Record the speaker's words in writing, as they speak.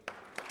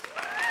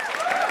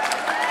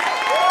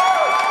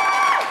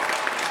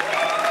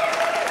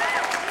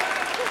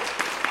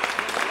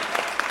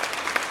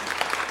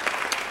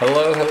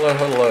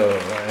Hello,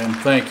 and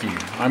thank you.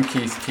 I'm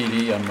Keith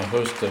Keedy. I'm the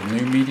host of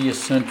New Media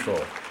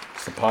Central.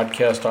 It's the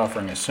podcast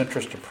offering a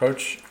centrist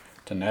approach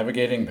to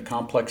navigating the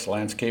complex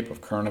landscape of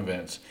current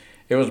events.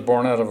 It was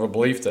born out of a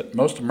belief that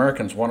most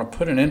Americans want to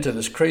put an end to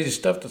this crazy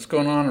stuff that's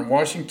going on in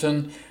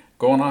Washington,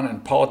 going on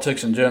in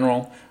politics in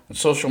general, and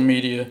social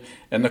media,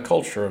 and the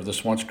culture of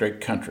this once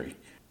great country.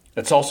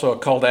 It's also a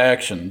call to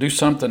action. Do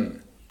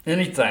something,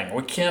 anything.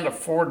 We can't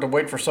afford to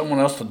wait for someone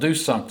else to do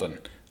something.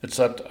 It's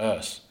up to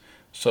us.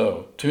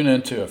 So tune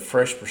into a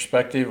fresh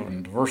perspective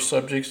on diverse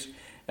subjects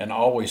and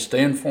always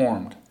stay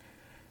informed,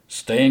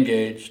 stay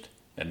engaged,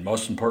 and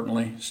most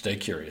importantly, stay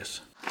curious.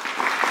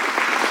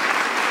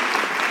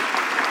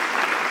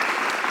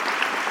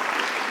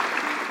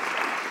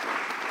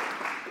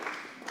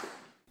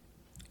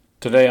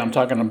 Today I'm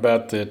talking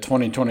about the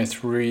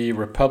 2023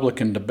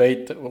 Republican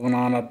debate that went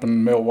on up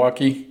in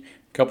Milwaukee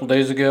a couple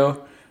days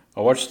ago.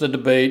 I watched the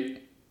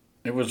debate.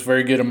 It was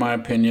very good in my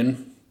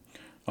opinion.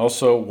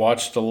 Also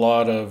watched a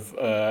lot of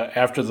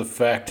after the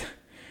fact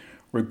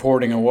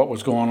reporting of what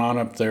was going on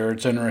up there.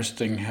 It's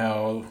interesting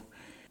how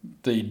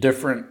the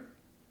different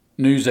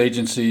news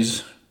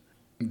agencies,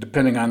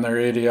 depending on their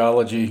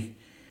ideology,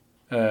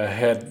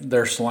 had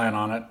their slant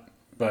on it.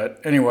 But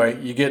anyway,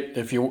 you get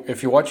if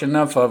you watch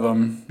enough of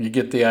them, you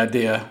get the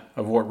idea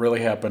of what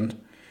really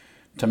happened.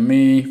 To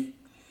me,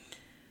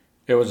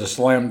 it was a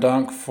slam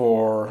dunk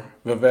for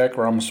Vivek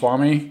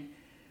Ramaswamy.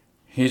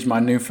 He's my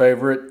new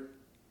favorite.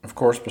 Of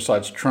course,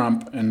 besides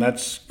Trump, and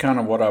that's kind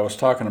of what I was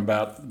talking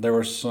about. There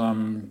was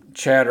some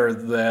chatter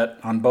that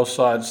on both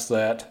sides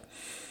that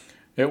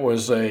it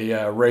was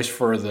a race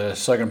for the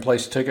second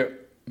place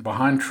ticket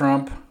behind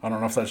Trump. I don't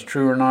know if that's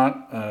true or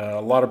not. A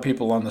lot of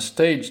people on the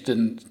stage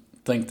didn't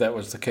think that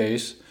was the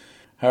case.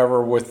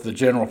 However, with the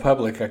general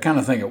public, I kind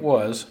of think it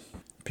was.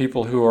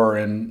 People who are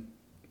in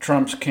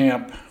Trump's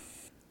camp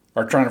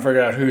are trying to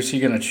figure out who's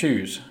he going to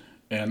choose,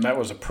 and that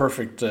was a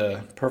perfect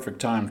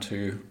time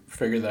to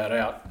figure that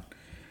out.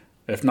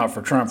 If not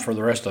for Trump, for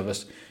the rest of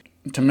us.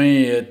 To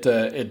me, it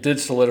did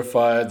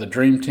solidify the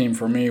dream team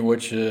for me,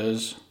 which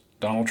is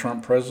Donald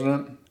Trump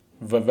president,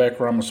 Vivek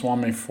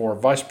Ramaswamy for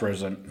vice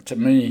president. To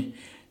me,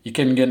 you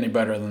couldn't get any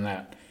better than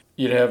that.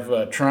 You'd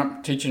have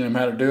Trump teaching him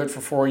how to do it for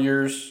 4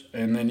 years,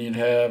 and then you'd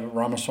have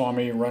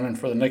Ramaswamy running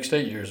for the next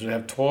 8 years. You'd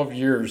have 12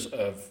 years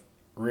of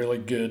really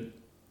good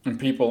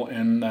people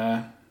in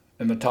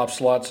the top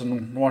slots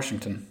in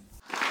Washington.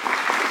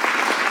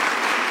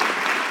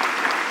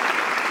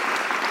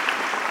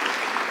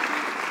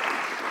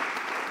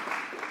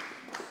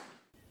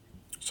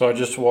 So I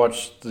just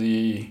watched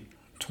the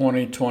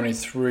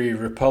 2023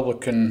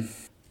 Republican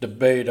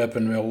debate up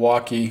in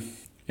Milwaukee.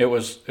 It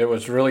was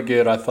really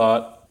good, I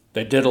thought.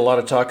 They did a lot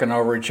of talking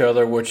over each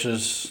other, which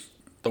is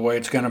the way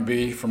it's going to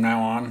be from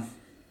now on.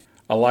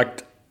 I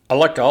liked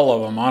all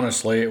of them,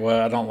 honestly.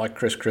 Well, I don't like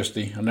Chris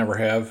Christie. I never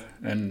have,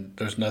 and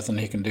there's nothing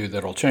he can do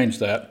that'll change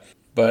that.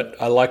 But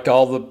I liked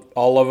all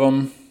of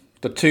them.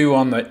 The two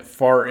on the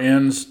far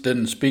ends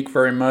didn't speak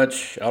very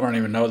much. I don't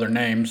even know their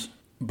names.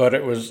 But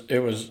it was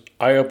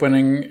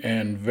eye-opening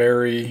and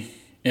very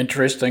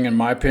interesting in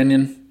my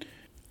opinion.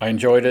 I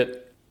enjoyed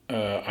it.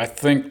 I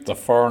think the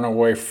far and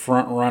away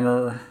front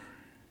runner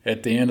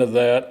at the end of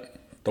that,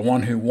 the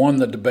one who won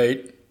the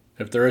debate,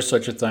 if there is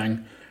such a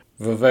thing,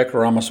 Vivek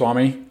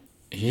Ramaswamy,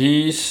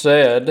 he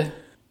said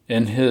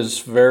in his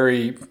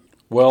very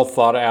well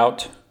thought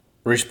out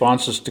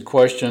responses to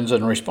questions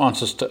and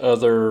responses to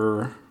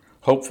other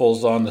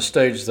hopefuls on the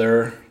stage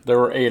there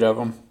were 8 of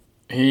them.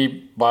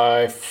 He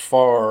by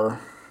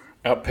far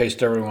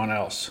outpaced everyone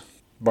else,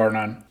 bar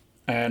none.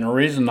 And the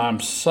reason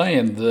I'm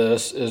saying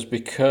this is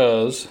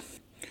because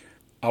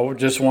I would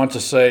just want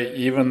to say,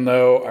 even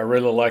though I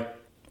really like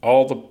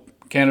all the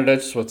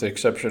candidates with the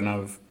exception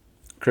of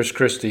Chris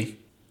Christie,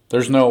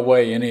 there's no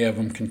way any of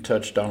them can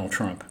touch Donald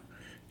Trump.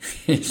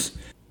 And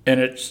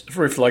it's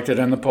reflected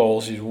in the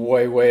polls. He's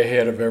way, way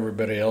ahead of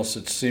everybody else.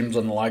 It seems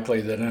unlikely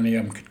that any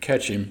of them could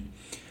catch him.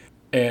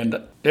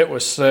 And it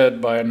was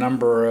said by a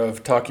number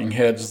of talking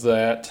heads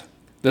that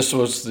this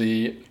was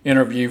the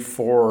interview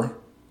for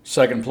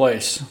second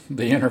place,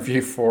 the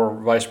interview for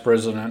vice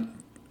president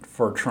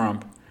for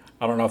Trump.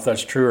 I don't know if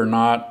that's true or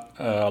not.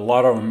 A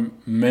lot of them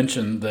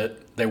mentioned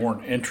that they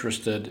weren't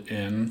interested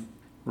in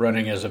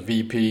running as a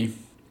VP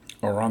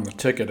or on the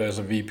ticket as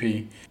a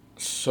VP.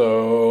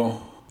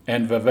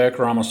 And Vivek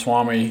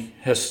Ramaswamy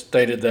has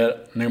stated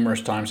that numerous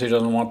times. He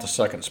doesn't want the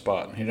second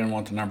spot. He didn't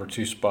want the number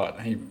 2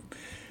 spot.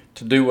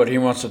 To do what he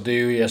wants to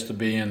do, he has to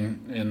be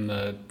in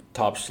the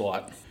top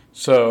slot.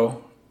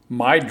 So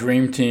my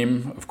dream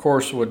team, of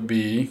course, would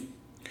be,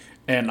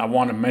 and I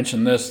want to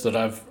mention this, that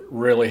I've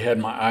really had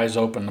my eyes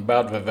open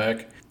about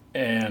Vivek,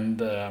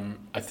 and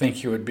I think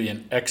he would be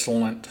an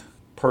excellent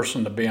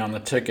person to be on the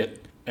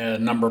ticket. And a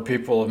number of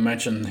people have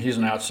mentioned he's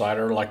an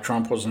outsider, like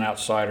Trump was an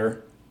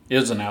outsider,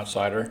 is an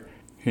outsider.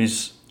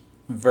 He's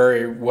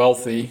very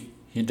wealthy.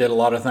 He did a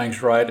lot of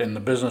things right in the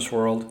business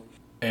world.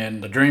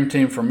 And the dream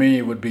team for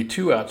me would be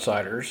 2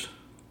 outsiders,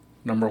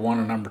 number 1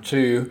 and number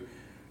 2,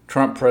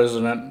 Trump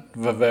president,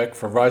 Vivek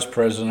for vice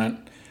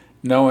president,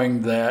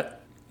 knowing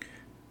that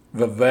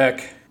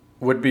Vivek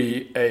would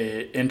be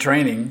in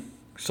training,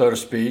 so to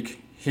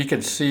speak. He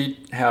could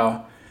see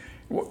how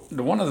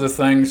one of the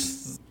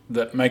things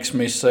that makes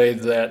me say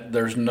that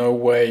there's no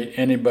way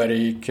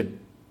anybody could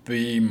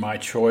be my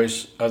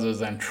choice other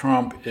than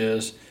Trump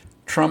is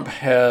Trump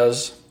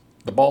has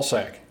the ball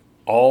sack.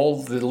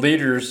 All the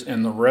leaders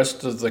in the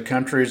rest of the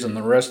countries and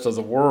the rest of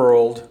the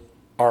world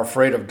are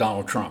afraid of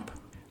Donald Trump.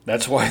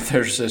 That's why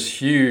there's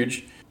this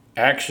huge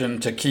action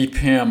to keep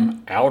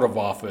him out of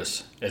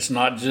office. It's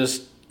not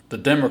just the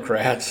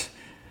Democrats,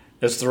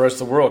 it's the rest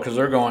of the world, because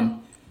they're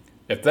going,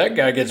 if that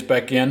guy gets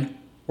back in,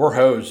 we're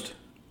hosed.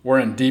 We're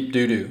in deep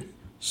doo-doo.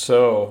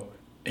 So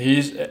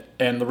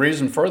and the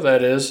reason for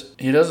that is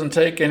he doesn't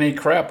take any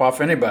crap off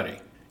anybody.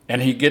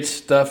 And he gets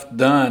stuff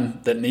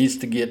done that needs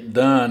to get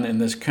done in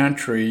this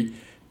country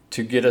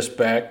to get us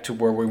back to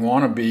where we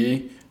want to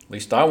be. At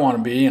least I want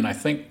to be, and I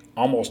think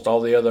almost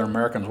all the other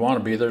Americans want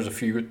to be. There's a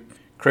few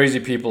crazy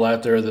people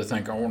out there that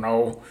think, oh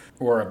no,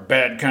 we're a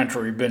bad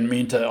country, we've been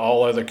mean to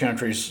all other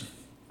countries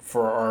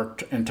for our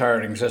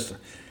entire existence.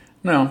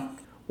 No,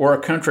 we're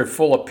a country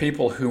full of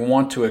people who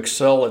want to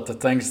excel at the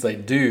things they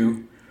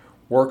do,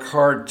 work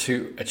hard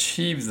to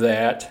achieve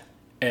that,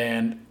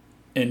 and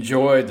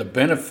enjoy the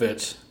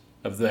benefits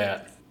of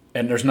that.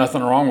 And there's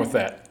nothing wrong with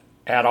that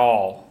at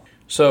all.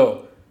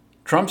 So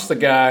Trump's the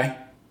guy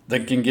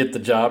that can get the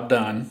job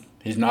done.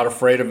 He's not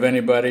afraid of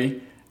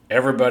anybody.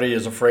 Everybody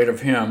is afraid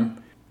of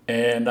him.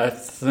 And I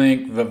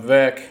think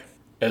Vivek,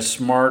 as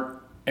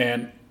smart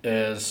and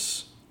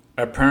as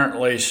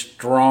apparently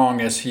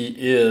strong as he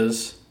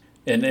is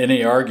in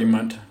any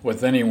argument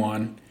with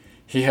anyone,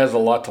 he has a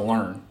lot to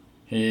learn.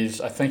 I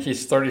think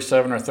he's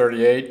 37 or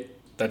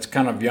 38. That's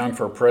kind of young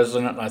for a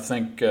president. I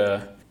think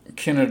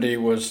Kennedy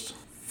was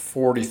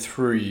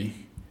 43,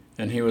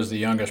 and he was the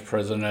youngest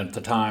president at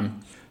the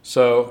time.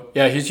 So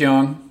yeah, he's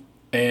young,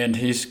 and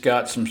he's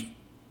got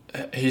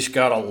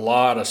a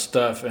lot of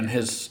stuff in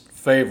his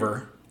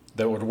favor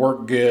that would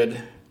work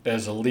good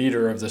as a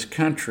leader of this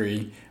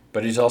country,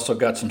 but he's also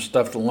got some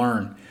stuff to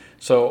learn.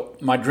 So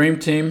my dream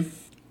team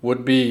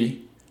would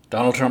be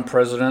Donald Trump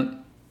president,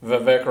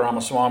 Vivek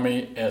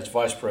Ramaswamy as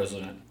vice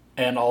president,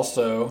 and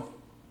also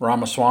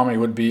Ramaswamy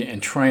would be in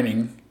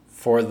training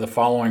for the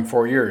following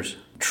 4 years.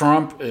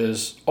 Trump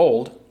is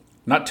old,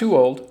 not too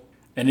old,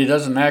 and he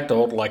doesn't act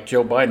old like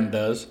Joe Biden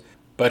does,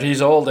 but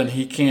he's old and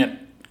he can't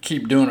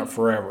keep doing it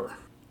forever.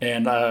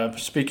 And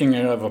speaking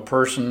of a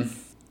person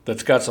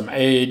that's got some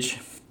age,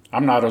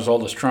 I'm not as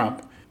old as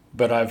Trump,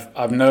 but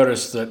I've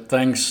noticed that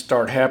things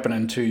start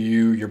happening to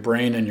you, your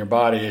brain and your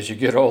body as you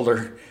get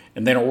older,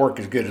 and they don't work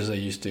as good as they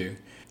used to.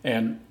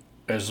 And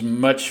as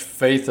much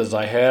faith as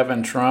I have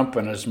in Trump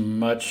and as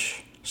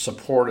much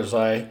support as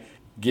I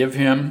give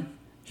him,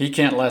 he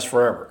can't last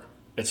forever.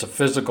 It's a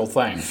physical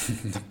thing.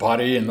 The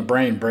body and the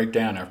brain break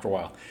down after a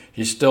while.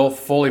 He's still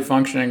fully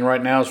functioning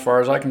right now as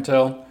far as I can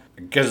tell,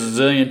 a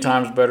gazillion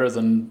times better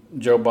than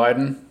Joe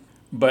Biden,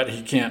 but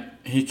he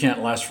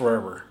can't last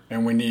forever.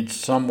 And we need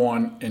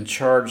someone in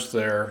charge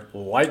there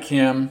like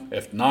him,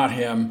 if not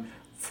him,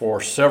 for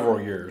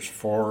several years,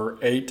 for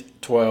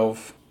 8,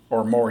 12,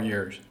 or more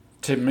years.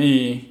 To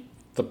me,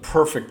 the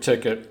perfect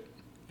ticket,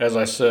 as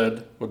I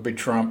said, would be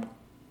Trump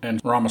and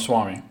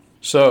Ramaswamy.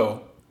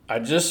 So I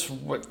just,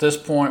 at this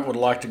point, would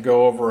like to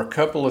go over a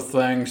couple of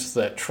things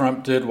that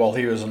Trump did while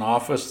he was in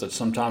office that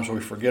sometimes we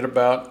forget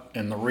about,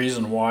 and the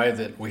reason why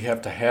that we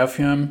have to have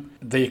him.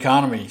 The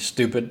economy,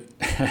 stupid.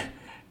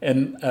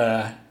 And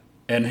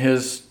in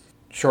his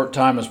short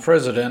time as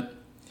president,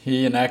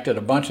 he enacted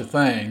a bunch of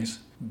things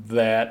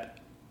that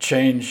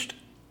changed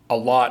a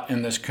lot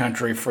in this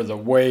country for the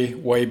way,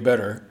 way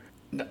better.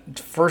 The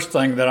first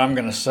thing that I'm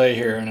going to say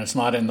here, and it's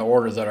not in the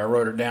order that I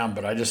wrote it down,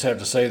 but I just have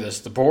to say this,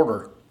 the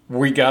border.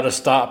 We got to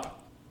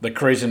stop the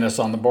craziness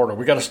on the border.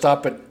 We got to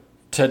stop it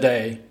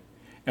today,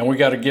 and we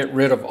got to get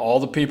rid of all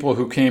the people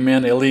who came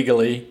in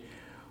illegally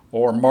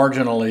or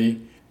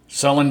marginally,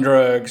 selling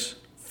drugs,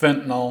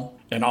 fentanyl,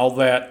 and all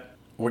that.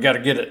 We got to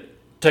get it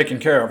taken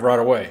care of right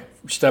away.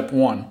 Step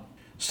one.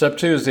 Step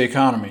two is the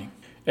economy.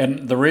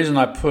 And the reason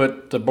I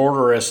put the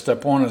border as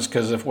step one is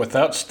because if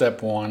without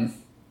step one,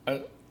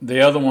 the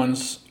other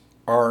ones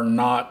are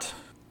not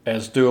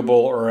as doable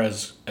or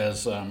as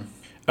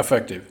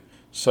effective.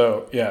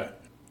 So yeah,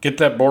 get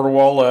that border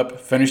wall up,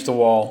 finish the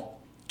wall,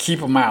 keep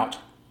them out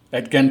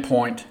at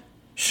gunpoint,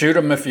 shoot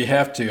them if you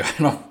have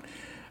to.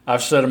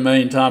 I've said a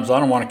million times, I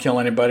don't want to kill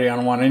anybody. I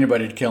don't want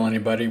anybody to kill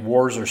anybody.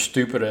 Wars are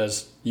stupid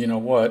as you know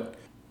what,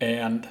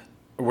 and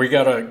we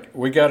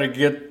gotta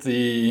get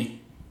the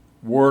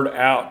word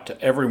out to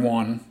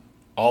everyone,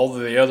 all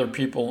the other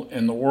people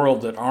in the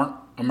world that aren't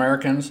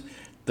Americans,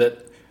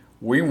 that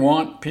we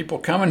want people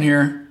coming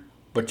here,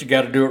 but you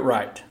got to do it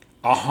right,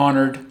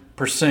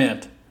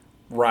 100%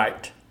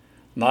 right,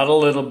 not a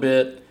little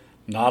bit,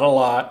 not a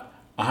lot,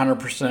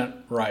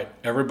 100% right.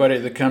 Everybody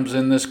that comes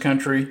in this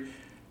country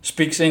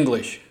speaks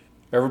English.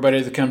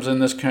 Everybody that comes in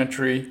this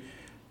country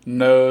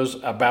knows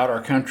about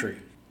our country,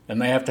 and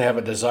they have to have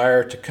a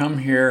desire to come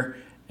here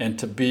and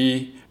to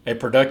be a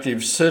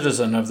productive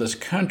citizen of this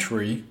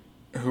country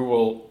who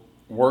will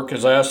work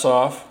his ass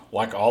off,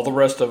 like all the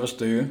rest of us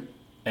do,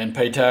 and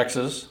pay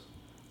taxes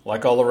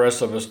like all the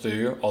rest of us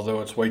do,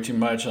 although it's way too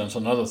much, and it's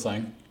another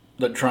thing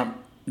that Trump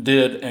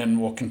did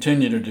and will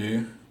continue to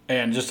do.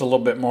 And just a little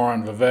bit more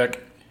on Vivek.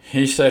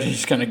 He said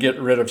he's going to get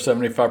rid of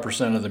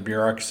 75% of the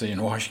bureaucracy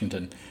in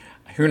Washington.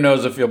 Who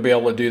knows if he'll be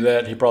able to do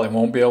that? He probably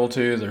won't be able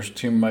to. There's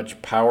too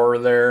much power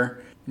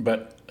there.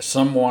 But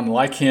someone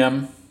like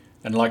him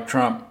and like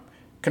Trump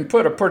can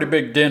put a pretty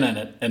big dent in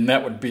it, and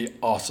that would be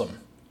awesome.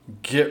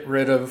 Get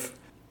rid of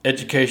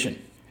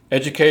education.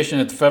 Education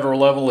at the federal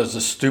level is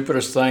the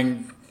stupidest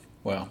thing.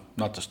 Well,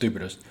 not the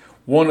stupidest.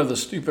 One of the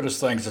stupidest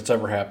things that's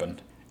ever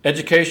happened.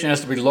 Education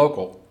has to be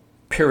local,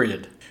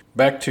 period.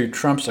 Back to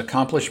Trump's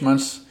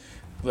accomplishments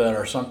that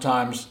are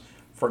sometimes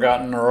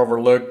forgotten or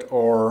overlooked,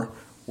 or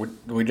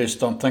we just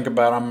don't think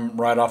about them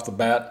right off the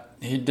bat.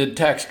 He did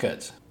tax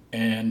cuts,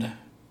 and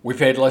we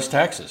paid less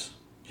taxes.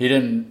 He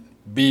didn't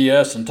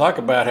BS and talk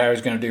about how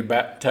he's going to do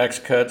tax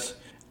cuts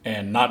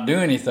and not do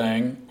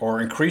anything or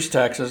increase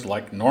taxes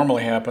like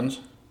normally happens,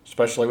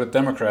 especially with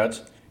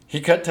Democrats. He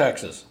cut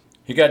taxes.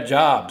 He got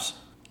jobs.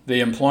 The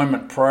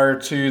employment prior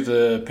to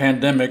the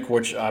pandemic,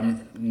 which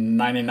I'm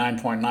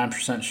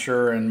 99.9%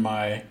 sure in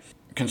my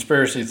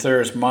conspiracy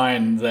theorist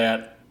mind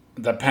that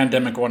the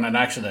pandemic wasn't an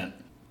accident.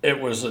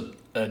 It was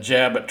a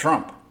jab at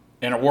Trump,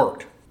 and it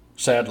worked,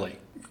 sadly.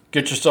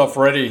 Get yourself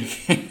ready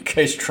in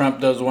case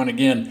Trump does one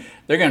again.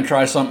 They're going to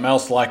try something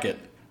else like it,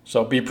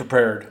 so be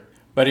prepared.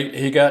 But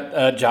he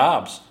got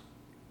jobs.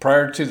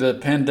 Prior to the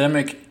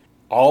pandemic,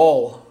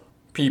 all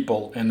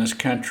people in this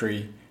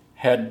country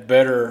had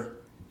better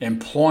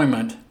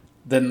employment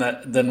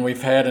than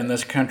we've had in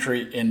this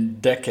country in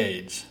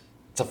decades.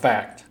 It's a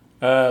fact.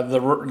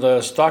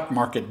 The stock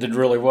market did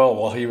really well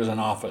while he was in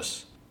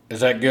office. Is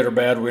that good or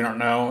bad? We don't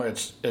know.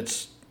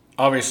 It's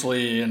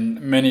obviously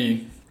in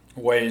many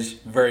ways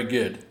very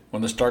good.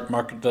 When the stock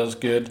market does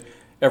good,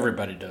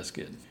 everybody does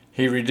good.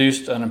 He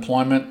reduced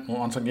unemployment.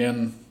 Once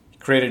again,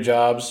 created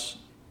jobs,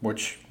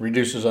 which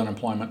reduces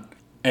unemployment.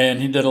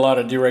 And he did a lot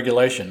of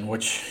deregulation,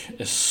 which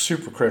is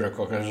super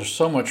critical because there's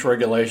so much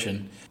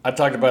regulation. I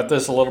talked about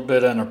this a little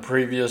bit in a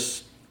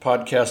previous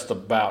podcast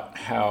about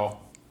how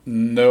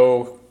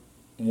no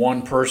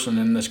one person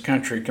in this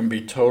country can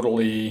be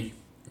totally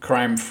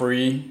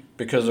crime-free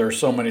because there are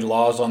so many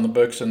laws on the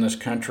books in this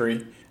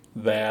country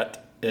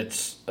that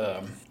it's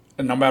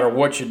no matter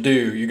what you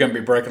do, you're going to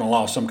be breaking the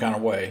law some kind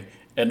of way.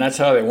 And that's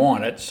how they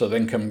want it, so they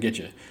can come and get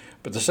you.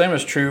 But the same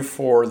is true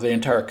for the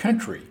entire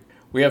country.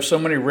 We have so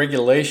many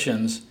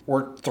regulations,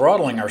 we're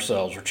throttling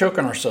ourselves, we're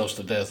choking ourselves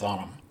to death on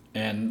them.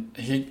 And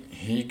he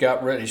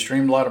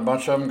streamlined a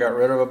bunch of them, got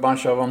rid of a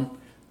bunch of them,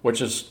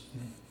 which is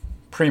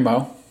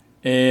primo.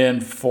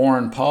 In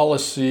foreign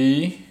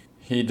policy,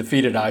 he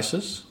defeated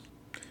ISIS.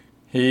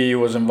 He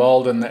was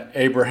involved in the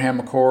Abraham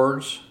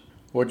Accords,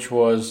 which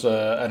was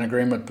an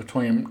agreement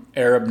between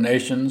Arab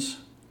nations.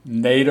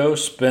 NATO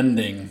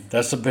spending,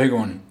 that's a big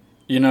one.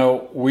 You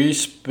know, we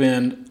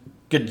spend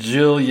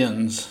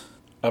gajillions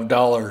of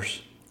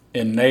dollars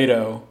in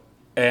NATO,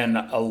 and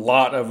a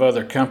lot of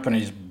other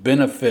companies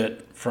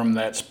benefit from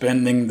that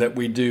spending that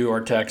we do, our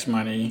tax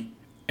money,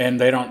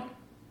 and they don't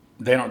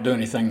do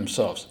anything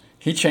themselves.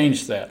 He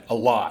changed that a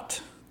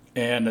lot,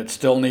 and it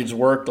still needs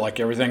work like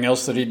everything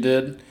else that he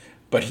did,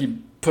 but he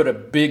put a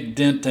big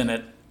dent in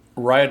it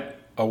right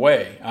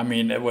away. I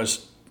mean,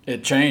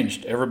 it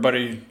changed.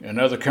 Everybody in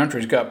other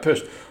countries got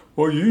pissed.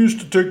 Well, you used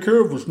to take care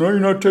of us. Now you're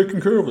not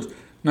taking care of us.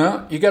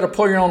 No, you got to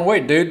pull your own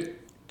weight, dude.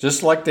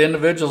 Just like the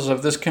individuals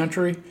of this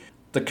country,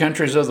 the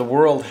countries of the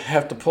world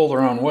have to pull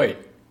their own weight.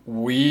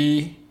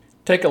 We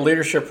take a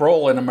leadership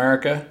role in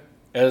America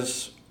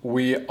as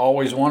we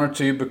always wanted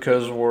to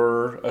because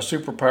we're a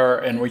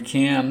superpower and we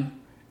can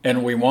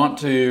and we want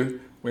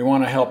to. We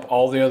want to help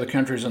all the other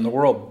countries in the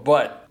world,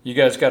 but you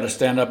guys got to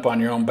stand up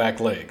on your own back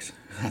legs.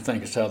 I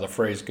think it's how the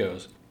phrase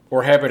goes.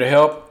 We're happy to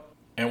help,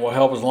 and we'll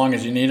help as long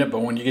as you need it, but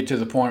when you get to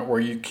the point where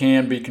you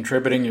can be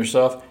contributing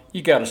yourself,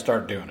 you got to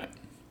start doing it.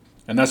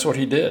 And that's what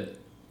he did.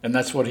 And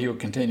that's what he will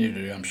continue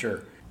to do, I'm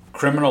sure.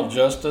 Criminal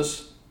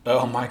justice,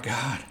 oh my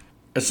God.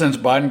 Since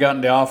Biden got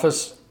into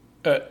office,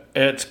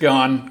 it's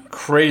gone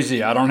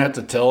crazy. I don't have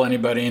to tell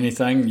anybody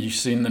anything. You've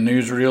seen the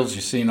newsreels.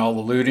 You've seen all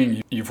the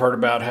looting. You've heard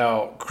about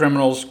how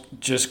criminals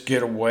just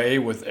get away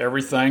with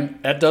everything.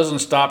 That doesn't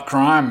stop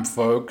crime,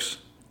 folks.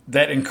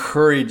 That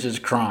encourages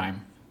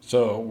crime.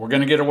 So we're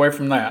going to get away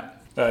from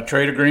that.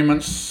 Trade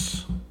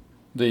agreements,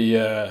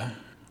 the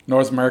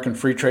North American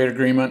Free Trade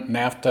Agreement,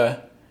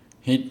 NAFTA,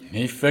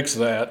 he fixed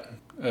that.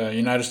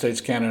 United States,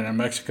 Canada, and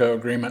Mexico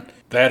agreement.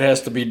 That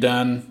has to be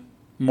done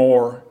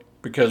more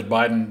because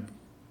Biden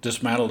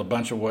dismantled a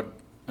bunch of what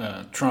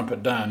Trump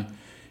had done.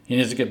 He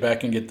needs to get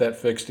back and get that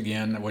fixed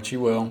again, which he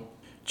will.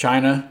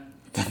 China,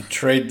 the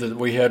trade that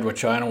we had with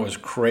China was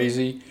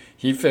crazy.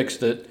 He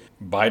fixed it.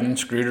 Biden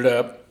screwed it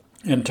up.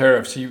 And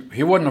tariffs,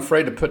 he wasn't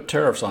afraid to put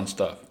tariffs on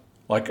stuff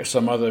like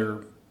some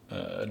other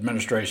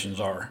administrations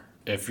are.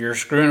 If you're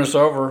screwing us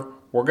over,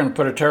 we're going to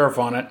put a tariff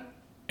on it,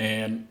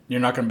 and you're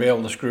not going to be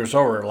able to screw us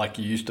over like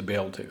you used to be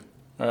able to.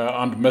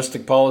 On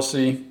domestic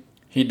policy,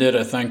 he did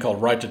a thing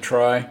called right to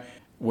try,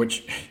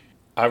 which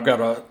I've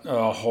got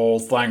a whole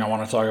thing I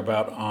want to talk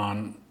about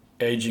on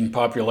aging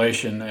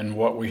population and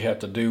what we have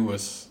to do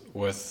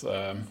with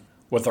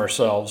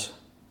ourselves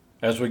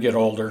as we get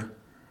older.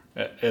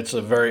 It's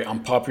a very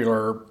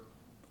unpopular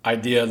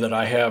idea that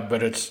I have,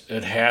 but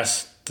it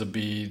has to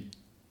be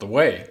the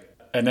way.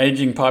 An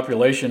aging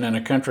population in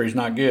a country is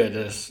not good.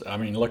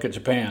 Look at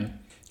Japan.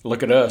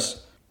 Look at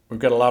us. We've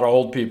got a lot of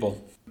old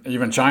people.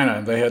 Even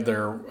China, they had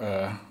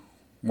their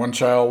one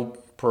child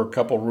per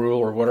couple rule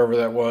or whatever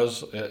that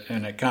was,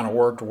 and it kind of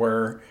worked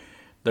where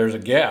there's a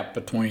gap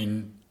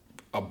between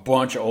a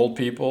bunch of old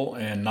people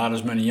and not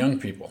as many young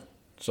people.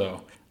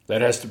 So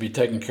that has to be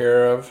taken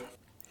care of.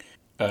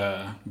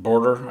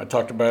 Border, I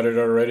talked about it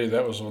already.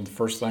 That was the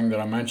first thing that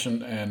I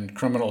mentioned, and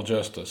criminal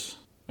justice,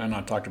 and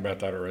I talked about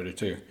that already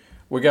too.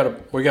 We got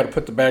to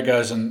put the bad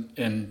guys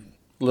in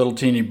little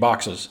teeny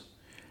boxes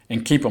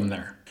and keep them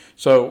there.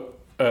 So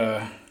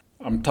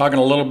I'm talking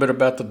a little bit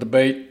about the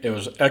debate. It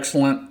was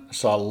excellent.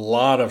 Saw a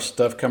lot of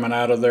stuff coming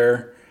out of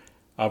there.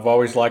 I've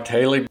always liked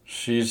Haley.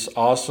 She's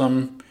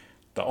awesome.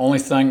 The only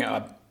thing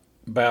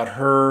about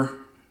her,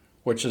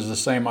 which is the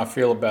same I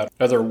feel about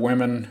other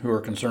women who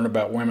are concerned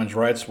about women's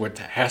rights, which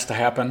has to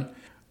happen.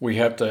 We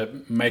have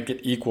to make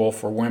it equal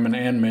for women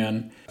and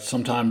men.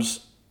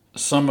 Sometimes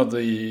some of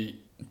the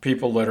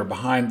people that are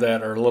behind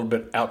that are a little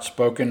bit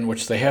outspoken,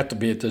 which they have to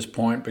be at this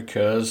point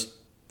because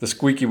the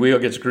squeaky wheel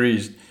gets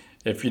greased.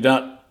 If you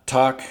don't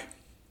talk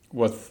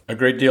with a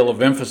great deal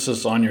of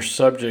emphasis on your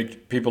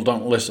subject, people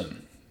don't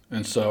listen.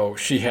 And so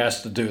she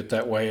has to do it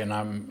that way, and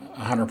I'm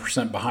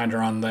 100% behind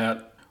her on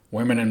that.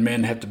 Women and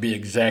men have to be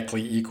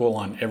exactly equal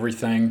on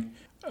everything.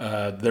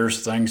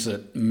 There's things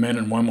that men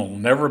and women will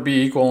never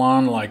be equal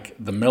on, like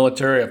the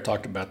military. I've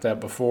talked about that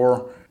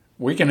before.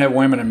 We can have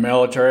women in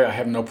military. I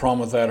have no problem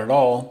with that at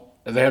all.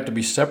 They have to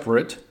be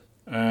separate,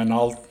 and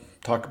I'll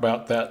talk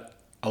about that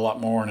a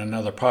lot more in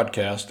another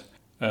podcast.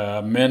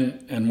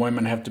 Men and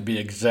women have to be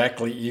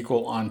exactly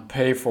equal on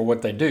pay for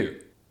what they do.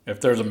 If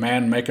there's a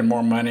man making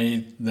more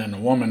money than a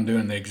woman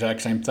doing the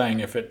exact same thing,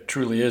 if it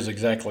truly is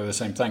exactly the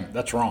same thing,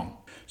 that's wrong.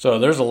 So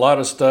there's a lot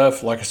of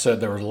stuff. Like I said,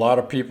 there were a lot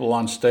of people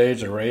on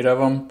stage. There were 8 of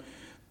them.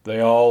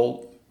 They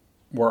all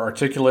were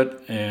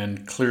articulate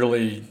and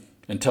clearly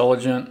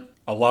intelligent.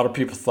 A lot of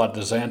people thought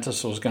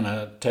DeSantis was going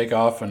to take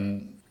off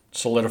and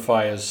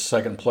solidify his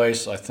second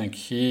place. I think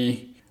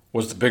he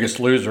was the biggest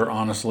loser,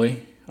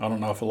 honestly. I don't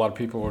know if a lot of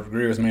people would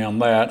agree with me on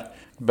that.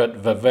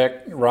 But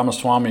Vivek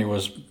Ramaswamy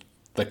was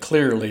the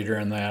clear leader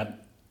in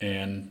that.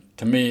 And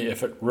to me,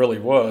 if it really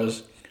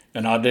was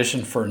an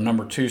audition for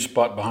number 2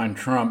 spot behind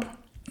Trump,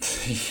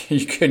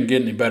 you couldn't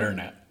get any better than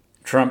that.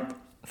 Trump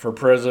for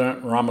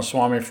president,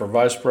 Ramaswamy for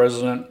vice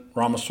president,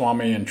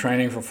 Ramaswamy in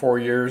training for 4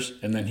 years,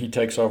 and then he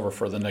takes over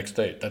for the next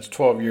 8. That's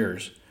 12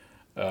 years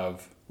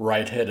of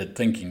right-headed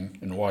thinking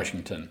in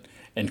Washington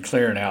and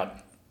clearing out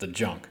the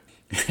junk.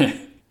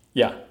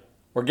 Yeah,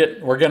 we're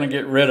going to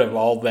get rid of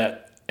all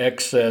that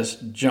excess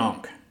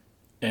junk.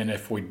 And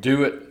if we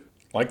do it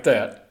like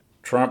that,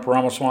 Trump,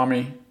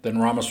 Ramaswamy, then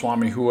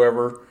Ramaswamy,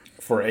 whoever,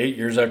 for 8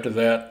 years after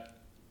that,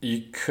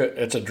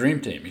 it's a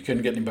dream team. You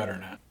couldn't get any better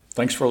than that.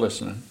 Thanks for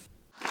listening.